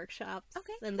Wakefield Workshops.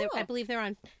 Okay, and cool. I believe they're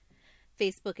on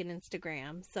Facebook and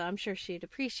Instagram, so I'm sure she'd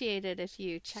appreciate it if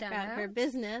you check out her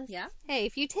business. Yeah. Hey,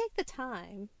 if you take the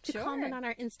time to comment on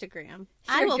our Instagram,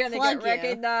 I will plug you.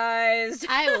 Recognized.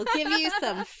 I will give you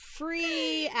some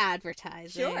free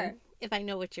advertising. Sure. if I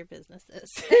know what your business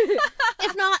is.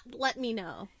 If not, let me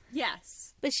know.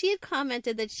 Yes. But she had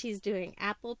commented that she's doing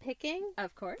apple picking.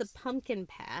 Of course. The pumpkin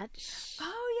patch.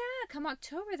 Oh, yeah. Come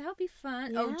October. That'll be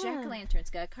fun. Yeah. Oh,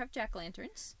 jack-o'-lanterns. Gotta carve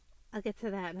jack-o'-lanterns. I'll get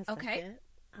to that in a second. Okay.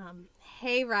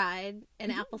 Hayride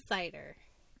and apple cider.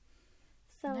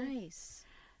 So Nice.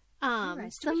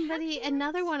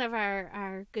 Another one of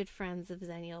our good friends of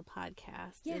Zennial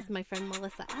Podcast is my friend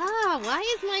Melissa.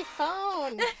 Why is my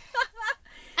phone?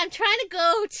 I'm trying to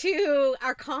go to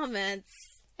our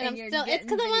comments, and it's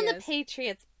because I'm on the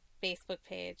Patriots Facebook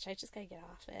page. I just gotta get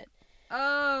off it.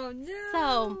 Oh no!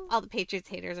 So all the Patriots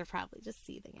haters are probably just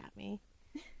seething at me.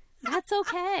 That's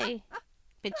okay,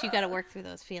 but you got to work through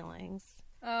those feelings.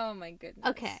 Oh my goodness.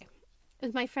 Okay.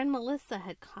 My friend Melissa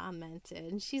had commented,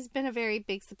 and she's been a very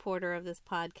big supporter of this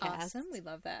podcast. Awesome. We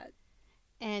love that.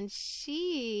 And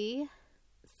she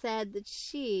said that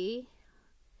she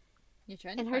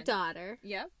and her daughter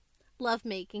love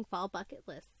making fall bucket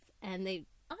lists. And the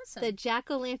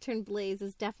jack-o'-lantern blaze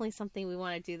is definitely something we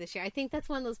want to do this year. I think that's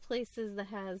one of those places that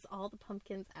has all the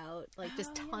pumpkins out, like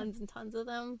just tons and tons of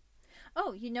them.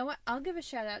 Oh, you know what? I'll give a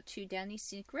shout out to Down East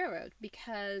Scenic Railroad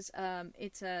because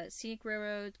it's a scenic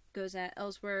railroad, goes at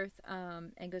Ellsworth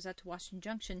and goes out to Washington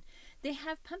Junction. They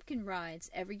have pumpkin rides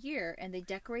every year and they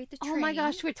decorate the train. Oh my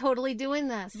gosh, we're totally doing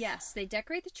this. Yes, they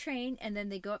decorate the train and then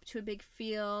they go up to a big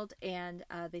field and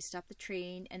they stop the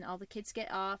train and all the kids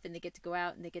get off and they get to go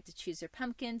out and they get to choose their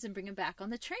pumpkins and bring them back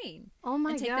on the train. Oh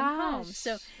my gosh. And take them home.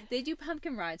 So they do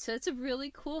pumpkin rides. So it's a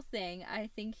really cool thing. I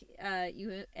think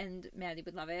you and Maddie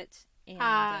would love it.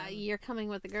 And, you're coming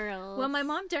with the girls. Well, my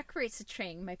mom decorates the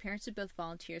train. My parents are both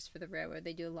volunteers for the railroad.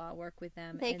 They do a lot of work with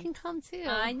them. They can come too.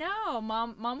 I know.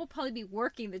 Mom will probably be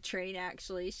working the train.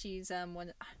 Actually, she's I don't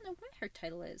know what her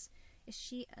title is. Is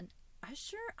she an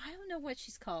usher? I don't know what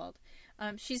she's called.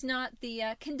 She's not the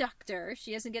conductor.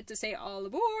 She doesn't get to say all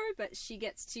aboard, but she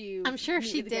gets to. I'm sure if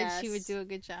she did, guests. she would do a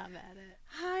good job at it.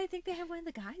 I think they have one of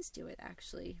the guys do it.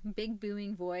 Actually, big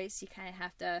booming voice. You kind of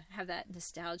have to have that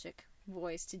nostalgic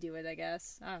voice to do it, I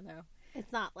guess. I don't know.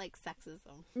 It's not like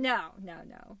sexism. No.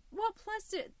 Well,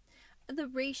 plus the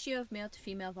ratio of male to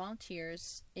female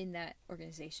volunteers in that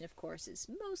organization, of course, is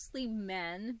mostly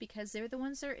men because they're the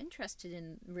ones that are interested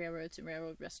in railroads and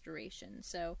railroad restoration.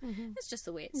 So that's just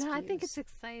the way it's. No, I think it's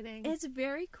exciting. It's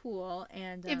very cool,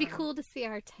 and it'd be cool to see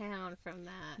our town from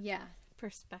that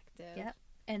perspective. Yep.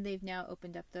 And they've now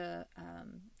opened up the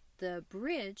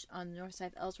bridge on the north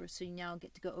side of Ellsworth, so you now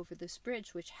get to go over this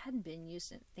bridge, which hadn't been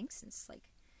used, I think, since like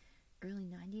early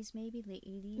 90s, maybe late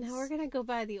 80s. Now we're gonna go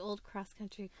by the old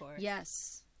cross-country course.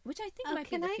 Yes, which I think might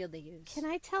be the field they use. Can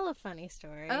I tell a funny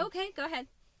story? Oh, okay, go ahead.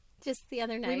 Just the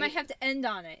other night. We might have to end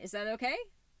on it. Is that okay?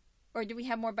 Or do we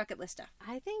have more bucket list stuff?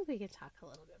 I think we could talk a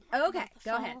little bit more. Okay,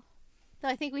 go ahead. So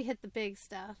I think we hit the big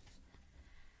stuff.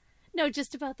 No,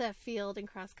 just about that field and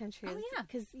cross country. Oh, yeah.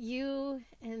 Because you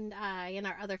and I and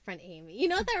our other friend Amy. You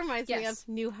know what that reminds me of?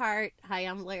 Newhart. Hi,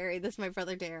 I'm Larry. This is my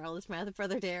brother Daryl. This is my other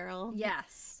brother Daryl.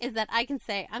 Yes. Is that I can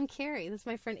say, I'm Carrie. This is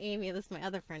my friend Amy. This is my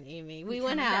other friend Amy. We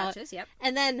went out. Batches, yep.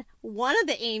 And then one of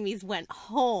the Amy's went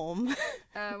home.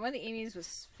 One of the Amy's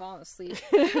was falling asleep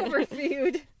over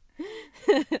food.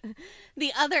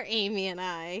 The other Amy and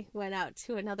I went out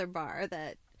to another bar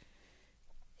that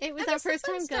it was our first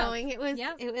time going. It was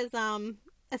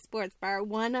a sports bar.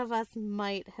 One of us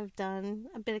might have done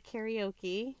a bit of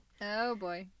karaoke. Oh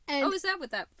boy. And is that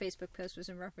what that Facebook post was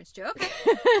in reference to? Okay.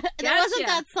 That wasn't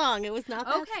that song. It was not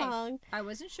that song. I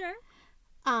wasn't sure.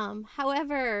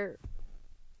 However,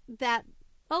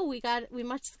 we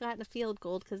must have gotten a field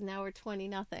goal because now we're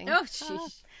 20-0. Oh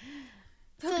jeez.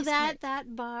 So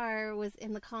that bar was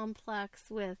in the complex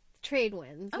with Trade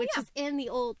Winds, which is in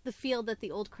the field that the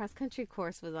old cross country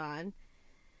course was on,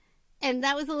 and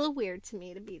that was a little weird to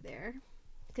me to be there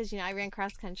because I ran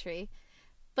cross country.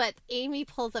 But Amy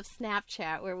pulls up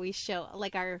Snapchat where we show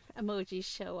our emojis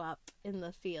show up in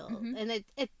the field, and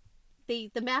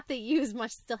the map they used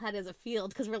must still had as a field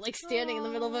because we're standing in the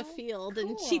middle of a field, cool.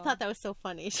 And she thought that was so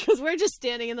funny because we're just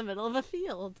standing in the middle of a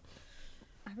field.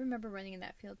 I remember running in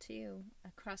that field too,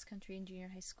 cross country in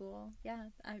junior high school. Yeah,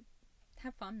 I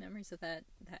have fond memories of that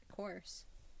course.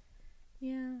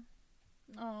 Yeah.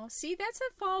 Oh, see, that's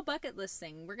a fall bucket list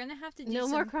thing. We're gonna have to do no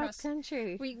more cross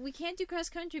country. We can't do cross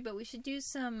country, but we should do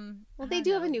some. Well, they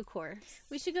do have a new course.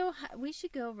 We should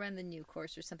go run the new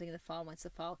course or something in the fall once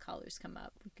the fall colors come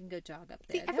up. We can go jog up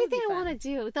there. See, everything I want to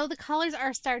do, though the colors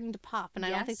are staring to pop, and I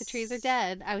don't think the trees are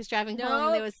dead. I was driving home,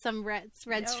 and there was some red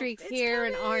streaks here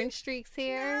and orange streaks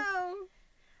here.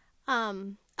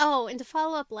 No. Oh, and to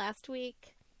follow up last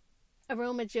week.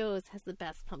 Aroma Joe's has the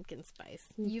best pumpkin spice.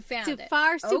 You found it.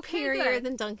 Far Okay, superior good.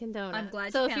 than Dunkin' Donuts. I'm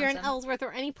glad so you if found you're in some. Ellsworth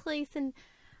or any place, and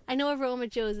I know Aroma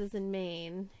Joe's is in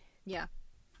Maine. Yeah.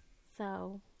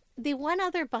 So the one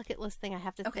other bucket list thing I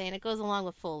have to say, and it goes along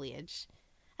with foliage.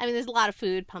 I mean, there's a lot of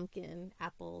food, pumpkin,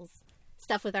 apples,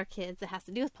 stuff with our kids that has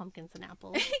to do with pumpkins and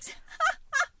apples.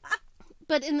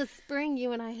 But in the spring,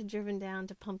 you and I had driven down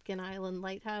to Pumpkin Island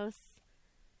Lighthouse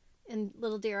in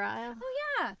Little Deer Isle. Oh,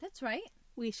 yeah, that's right.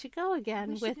 We should go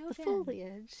again with the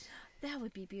foliage. That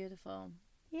would be beautiful.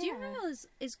 Yeah. Deer Isle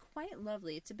is quite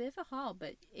lovely. It's a bit of a haul,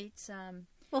 but it's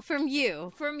well, from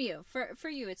you. for you,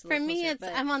 it's a For little me, closer, it's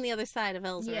but I'm on the other side of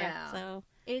Ellsworth, Yeah. so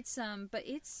it's but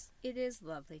it is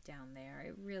lovely down there.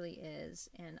 It really is.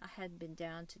 And I hadn't been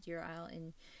down to Deer Isle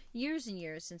in years and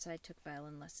years since I took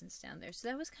violin lessons down there. So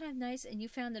that was kind of nice. And you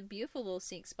found a beautiful little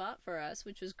scenic spot for us,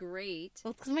 which was great.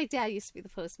 well, because my dad used to be the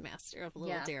postmaster of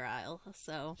Little Yeah. Deer Isle,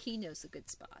 so He knows the good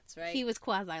spots, right? he was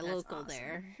quasi-local awesome.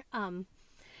 there.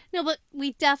 No, but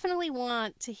we definitely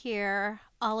want to hear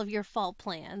all of your fall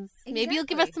plans. Maybe you'll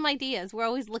give us Exactly. some ideas. We're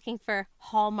always looking for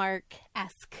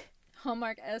Hallmark-esque.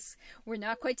 Hallmark-esque. We're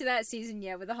not quite to that season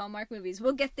yet with the Hallmark movies.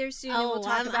 We'll get there soon. And we'll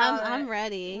talk I'm, about I'm it.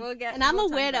 ready. And I'm we'll a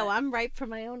talk widow. about it. I'm ripe for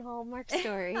my own Hallmark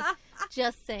story.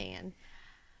 Just saying.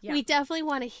 Yeah. We definitely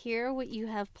want to hear what you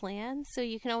have planned, so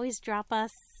you can always drop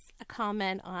us a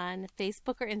comment on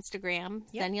Facebook or Instagram,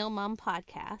 Yep. Zennial Mom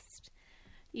Podcast.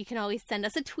 You can always send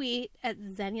us a tweet at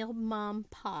Zennial Mom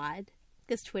Pod,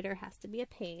 because Twitter has to be a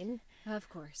pain. Of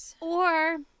course.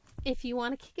 Or if you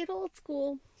want to kick it old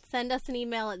school, send us an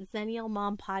email at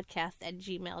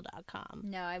zennialmompodcast@gmail.com.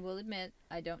 No, I will admit,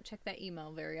 I don't check that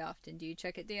email very often. Do you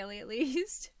check it daily at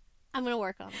least? I'm going to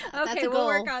work on that. Okay, That's a we'll goal.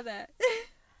 work on that.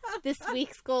 This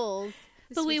week's goals.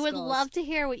 But we week's would goals. love to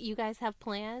hear what you guys have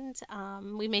planned.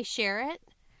 We may share it.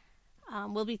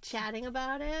 We'll be chatting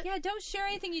about it. Yeah, don't share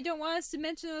anything you don't want us to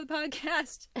mention on the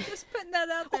podcast. Just putting that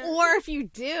out there. Or if you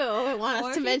do and want Or us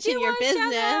if to you mention do your want a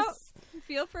shout out, business,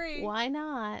 feel free. why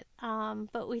not?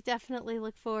 But we definitely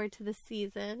look forward to the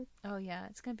season. Oh, yeah,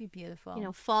 it's going to be beautiful. You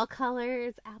know, fall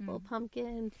colors, apple,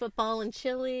 pumpkin, football and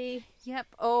chili. Yep.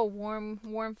 Oh, warm,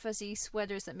 fuzzy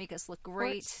sweaters that make us look Great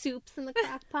great. soups in the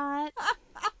crock pot.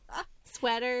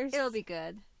 Sweaters. It'll be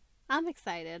good. I'm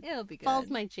excited. It'll be good. Fall's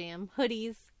my jam.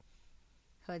 Hoodies,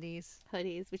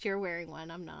 Hoodies. which you're wearing one.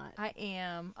 I'm not. I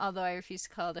am. Although I refuse to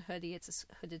call it a hoodie. It's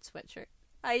a hooded sweatshirt.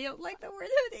 I don't like the word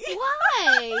hoodie.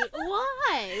 Why?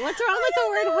 Why? What's wrong with the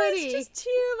word hoodie? It's just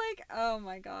too, oh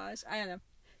my gosh. I don't know.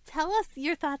 Tell us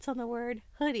your thoughts on the word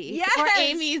hoodie. Yes, or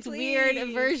Amy's weird please.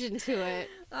 aversion to it.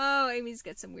 Oh, Amy's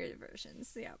got some weird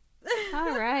aversions. Yeah.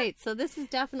 All right. So this is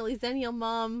definitely Zennial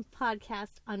Mom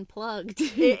Podcast Unplugged.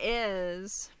 It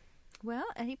is. Well,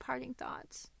 any parting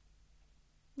thoughts?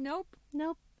 Nope.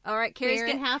 Nope. All right, We're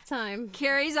in halftime.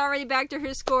 Carrie's already back to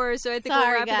her score, so I think Sorry,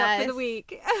 we'll wrap it up for guys. the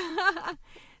week.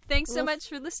 Thanks so much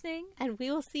for listening. And we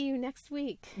will see you next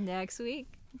week. Next week.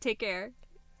 Take care.